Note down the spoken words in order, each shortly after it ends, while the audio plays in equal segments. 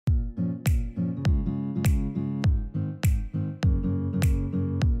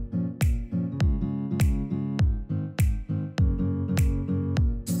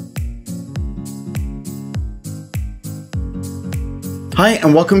Hi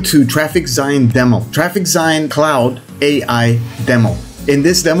and welcome to TrafficZion demo, TrafficZion Cloud AI demo. In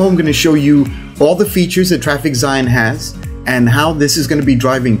this demo, I'm going to show you all the features that TrafficZion has and how this is going to be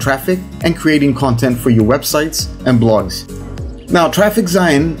driving traffic and creating content for your websites and blogs. Now,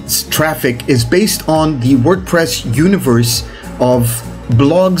 TrafficZion's traffic is based on the WordPress universe of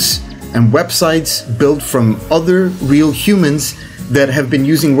blogs and websites built from other real humans that have been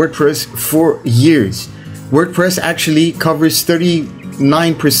using WordPress for years. WordPress actually covers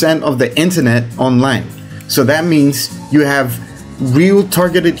 39% of the internet online. So that means you have real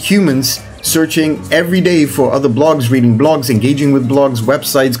targeted humans searching every day for other blogs, reading blogs, engaging with blogs,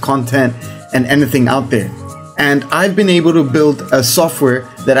 websites, content, and anything out there. And I've been able to build a software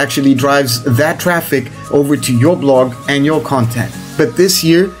that actually drives that traffic over to your blog and your content. But this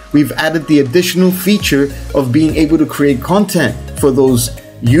year, we've added the additional feature of being able to create content for those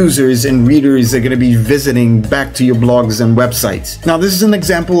users and readers that are going to be visiting back to your blogs and websites. Now, this is an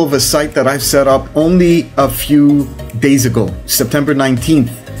example of a site that I've set up only a few days ago, September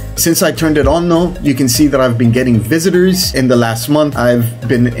 19th. Since I turned it on though, you can see that I've been getting visitors. In the last month, I've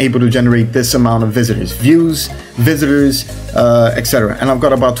been able to generate this amount of visitors, views, visitors, etc. And I've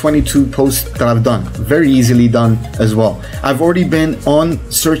got about 22 posts that I've done. Very easily done as well. I've already been on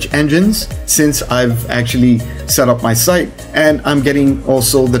search engines since I've actually set up my site, and I'm getting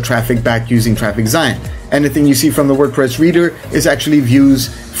also the traffic back using TrafficZion. Anything you see from the WordPress reader is actually views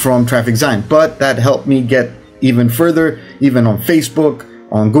from TrafficZion, but that helped me get even further, even on Facebook,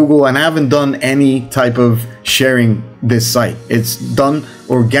 on Google, and I haven't done any type of sharing this site. It's done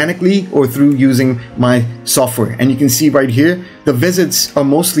organically or through using my software. And you can see right here, the visits are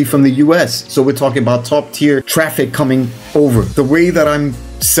mostly from the US. So we're talking about top tier traffic coming over. The way that I'm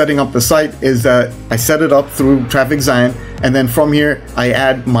setting up the site is that I set it up through TrafficZion, and then from here, I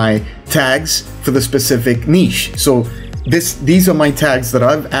add my tags for the specific niche. So these are my tags that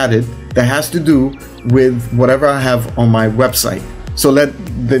I've added that has to do with whatever I have on my website. So let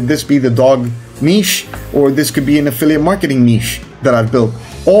this be the dog niche, or this could be an affiliate marketing niche that I've built.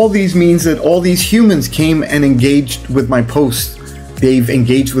 All these means that all these humans came and engaged with my posts. They've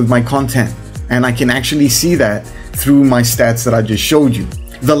engaged with my content, and I can actually see that through my stats that I just showed you.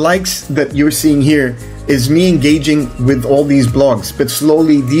 The likes that you're seeing here is me engaging with all these blogs, but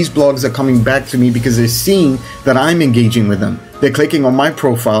slowly these blogs are coming back to me because they're seeing that I'm engaging with them. They're clicking on my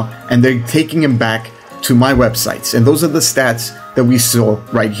profile and they're taking them back to my websites, and those are the stats that we saw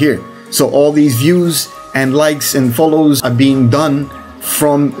right here. So all these views and likes and follows are being done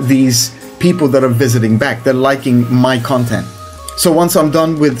from these people that are visiting back. They're liking my content. So once I'm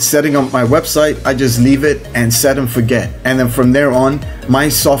done with setting up my website, I just leave it and set and forget. And then from there on, my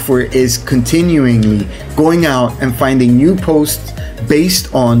software is continually going out and finding new posts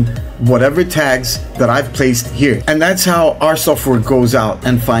based on whatever tags that I've placed here. And that's how our software goes out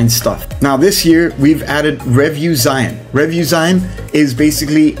and finds stuff. Now this year, we've added HudaReview. HudaReview is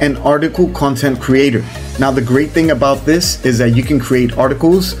basically an article content creator. Now the great thing about this is that you can create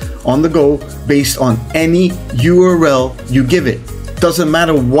articles on the go based on any URL you give it. Doesn't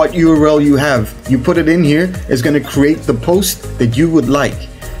matter what URL you have, you put it in here, it's going to create the post that you would like.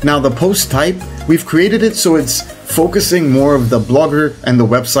 Now the post type, we've created it so it's focusing more of the blogger and the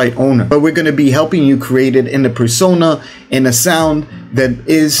website owner, but we're going to be helping you create it in a persona, in a sound that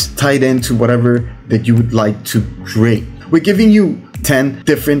is tied into whatever that you would like to create. We're giving you 10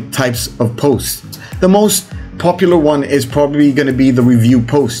 different types of posts. The most popular one is probably going to be the review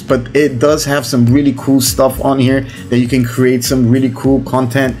post, but it does have some really cool stuff on here that you can create some really cool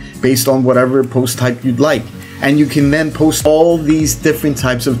content based on whatever post type you'd like. And you can then post all these different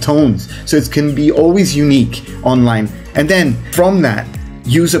types of tones, so it can be always unique online. And then from that,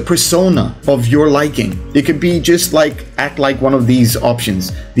 use a persona of your liking. It could be just like, act like one of these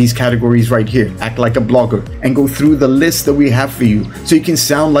options, these categories right here, act like a blogger, and go through the list that we have for you, so you can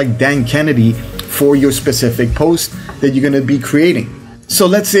sound like Dan Kennedy for your specific post that you're going to be creating. So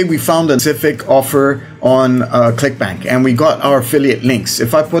let's say we found a specific offer on ClickBank and we got our affiliate links.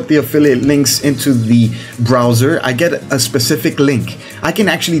 If I put the affiliate links into the browser, I get a specific link. I can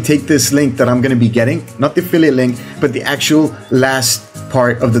actually take this link that I'm going to be getting, not the affiliate link, but the actual last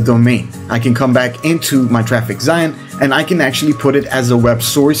part of the domain. I can come back into my TrafficZion and I can actually put it as a web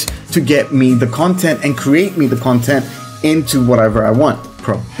source to get me the content and create me the content into whatever I want.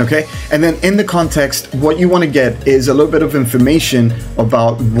 Okay, and then in the context, what you want to get is a little bit of information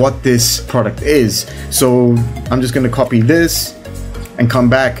about what this product is. So I'm just going to copy this and come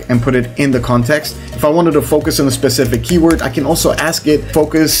back and put it in the context. If I wanted to focus on a specific keyword, I can also ask it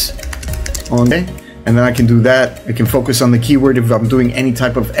focus on and then I can do that. I can focus on the keyword if I'm doing any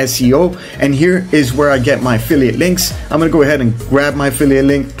type of SEO. And here is where I get my affiliate links. I'm gonna go ahead and grab my affiliate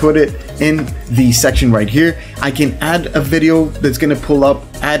link, put it in the section right here. I can add a video that's gonna pull up,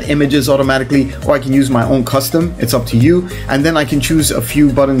 add images automatically, or I can use my own custom. It's up to you. And then I can choose a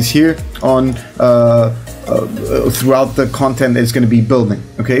few buttons here on throughout the content that's going to be building.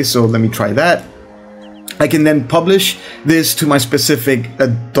 Okay, so let me try that. I can then publish this to my specific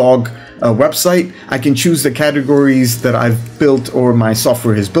dog website. I can choose the categories that I've built or my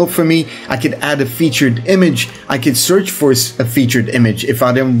software has built for me. I could add a featured image. I could search for a featured image if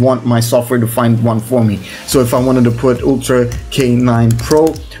I didn't want my software to find one for me. So if I wanted to put Ultra K9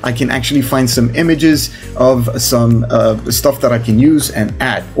 Pro, I can actually find some images of some stuff that I can use and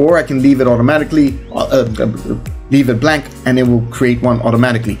add, or I can leave it automatically, leave it blank, and it will create one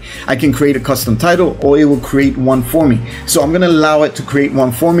automatically. I can create a custom title, or it will create one for me. So I'm gonna allow it to create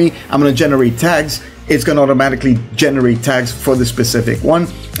one for me. I'm gonna generate tags. It's gonna automatically generate tags for the specific one,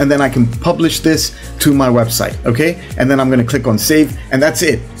 and then I can publish this to my website, okay? And then I'm gonna click on save, and that's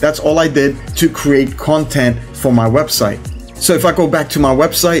it. That's all I did to create content for my website. So if I go back to my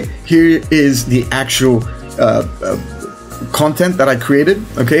website, here is the actual content that I created.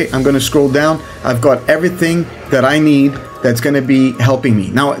 Okay, I'm going to scroll down. I've got everything that I need that's going to be helping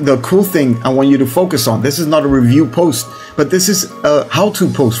me. Now, the cool thing I want you to focus on, this is not a review post, but this is a how-to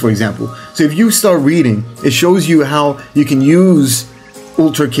post, for example. So if you start reading, it shows you how you can use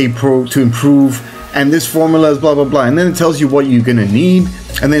Ultra K Pro to improve, and this formula is blah, blah, blah. And then it tells you what you're going to need,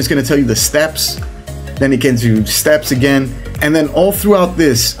 and then it's going to tell you the steps. Then it gets you steps again. And then all throughout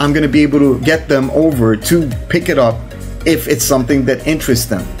this, I'm going to be able to get them over to pick it up if it's something that interests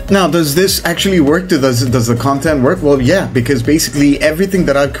them. Now, does this actually work? Does the content work? Well, yeah, because basically everything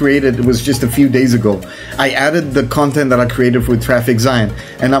that I've created was just a few days ago. I added the content that I created with TrafficZion,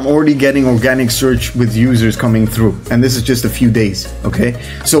 and I'm already getting organic search with users coming through. And this is just a few days, okay?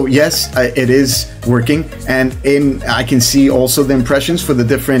 So yes, it is working, and I can see also the impressions for the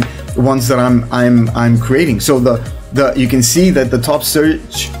different ones that I'm creating. So you can see that the top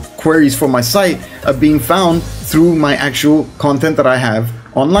search queries for my site are being found through my actual content that I have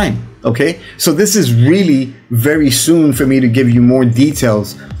online. Okay, so this is really very soon for me to give you more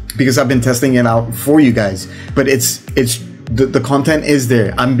details because I've been testing it out for you guys. But the content is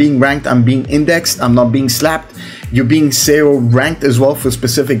there. I'm being ranked, I'm being indexed, I'm not being slapped. You're being SEO ranked as well for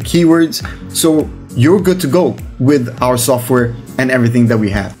specific keywords. So you're good to go with our software and everything that we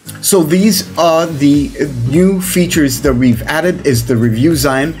have. So these are the new features that we've added, is the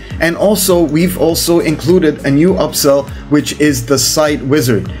TrafficZion, and also we've also included a new upsell, which is the site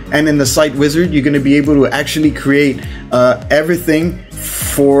wizard. And in the site wizard, you're going to be able to actually create everything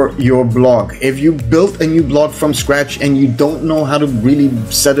for your blog. If you built a new blog from scratch and you don't know how to really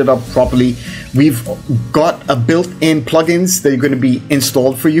set it up properly, we've got a built-in plugins that are going to be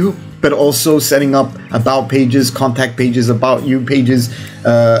installed for you, but also setting up about pages, contact pages, about you pages,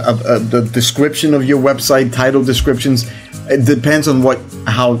 the description of your website, title descriptions. It depends on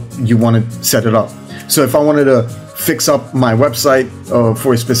how you want to set it up. So if I wanted to fix up my website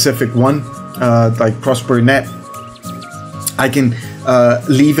for a specific one, like Prosper.net, I can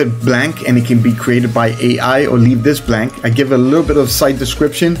leave it blank and it can be created by AI, or leave this blank. I give a little bit of site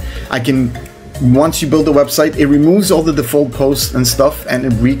description. Once you build a website, it removes all the default posts and stuff, and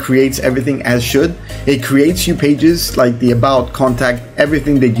it recreates everything as should. It creates you pages like the about, contact,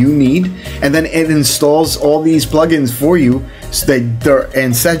 everything that you need, and then it installs all these plugins for you so that they're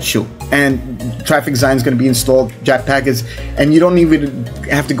essential. And TrafficZion is going to be installed, Jetpackets, and you don't even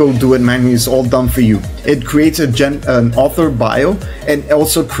have to go do it manually. It's all done for you. It creates an author bio, and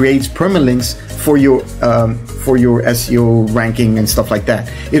also creates permalinks for your SEO ranking and stuff like that.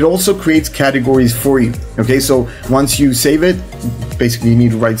 It also creates categories for you. Okay, so once you save it, basically you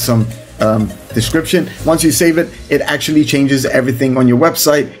need to write some description. Once you save it, it actually changes everything on your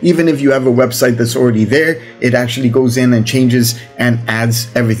website. Even if you have a website that's already there, it actually goes in and changes and adds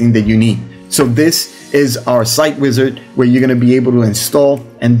everything that you need. So this is our site wizard, where you're going to be able to install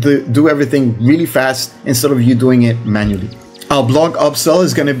and do everything really fast instead of you doing it manually. Our blog upsell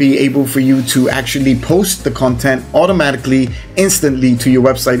is going to be able for you to actually post the content automatically, instantly to your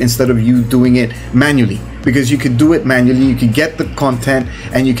website instead of you doing it manually. Because you could do it manually, you could get the content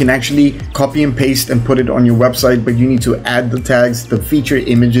and you can actually copy and paste and put it on your website, but you need to add the tags, the feature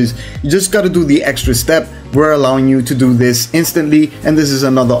images. You just got to do the extra step. We're allowing you to do this instantly, and this is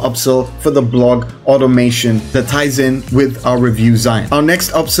another upsell for the blog automation that ties in with our TrafficZion. Our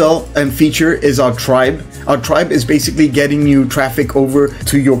next upsell and feature is our tribe. Our tribe is basically getting you traffic over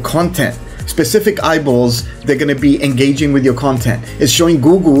to your content. specific eyeballs that are going to be engaging with your content. It's showing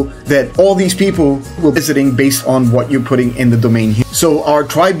Google that all these people will be visiting based on what you're putting in the domain here. So our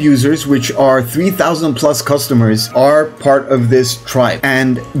tribe users, which are 3,000 plus customers, are part of this tribe.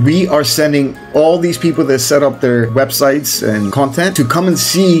 And we are sending all these people that set up their websites and content to come and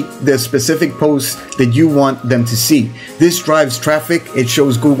see the specific posts that you want them to see. This drives traffic. It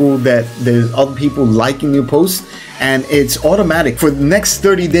shows Google that there's other people liking your posts, and it's automatic. For the next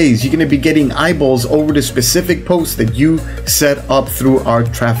 30 days, you're going to be getting eyeballs over the specific posts that you set up through our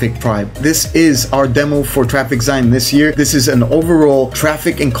traffic tribe. This is our demo for TrafficZion this year. This is an overall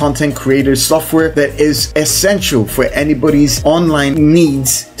traffic and content creator software that is essential for anybody's online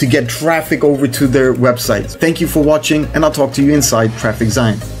needs to get traffic over to their websites. Thank you for watching, and I'll talk to you inside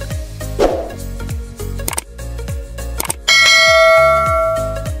TrafficZion.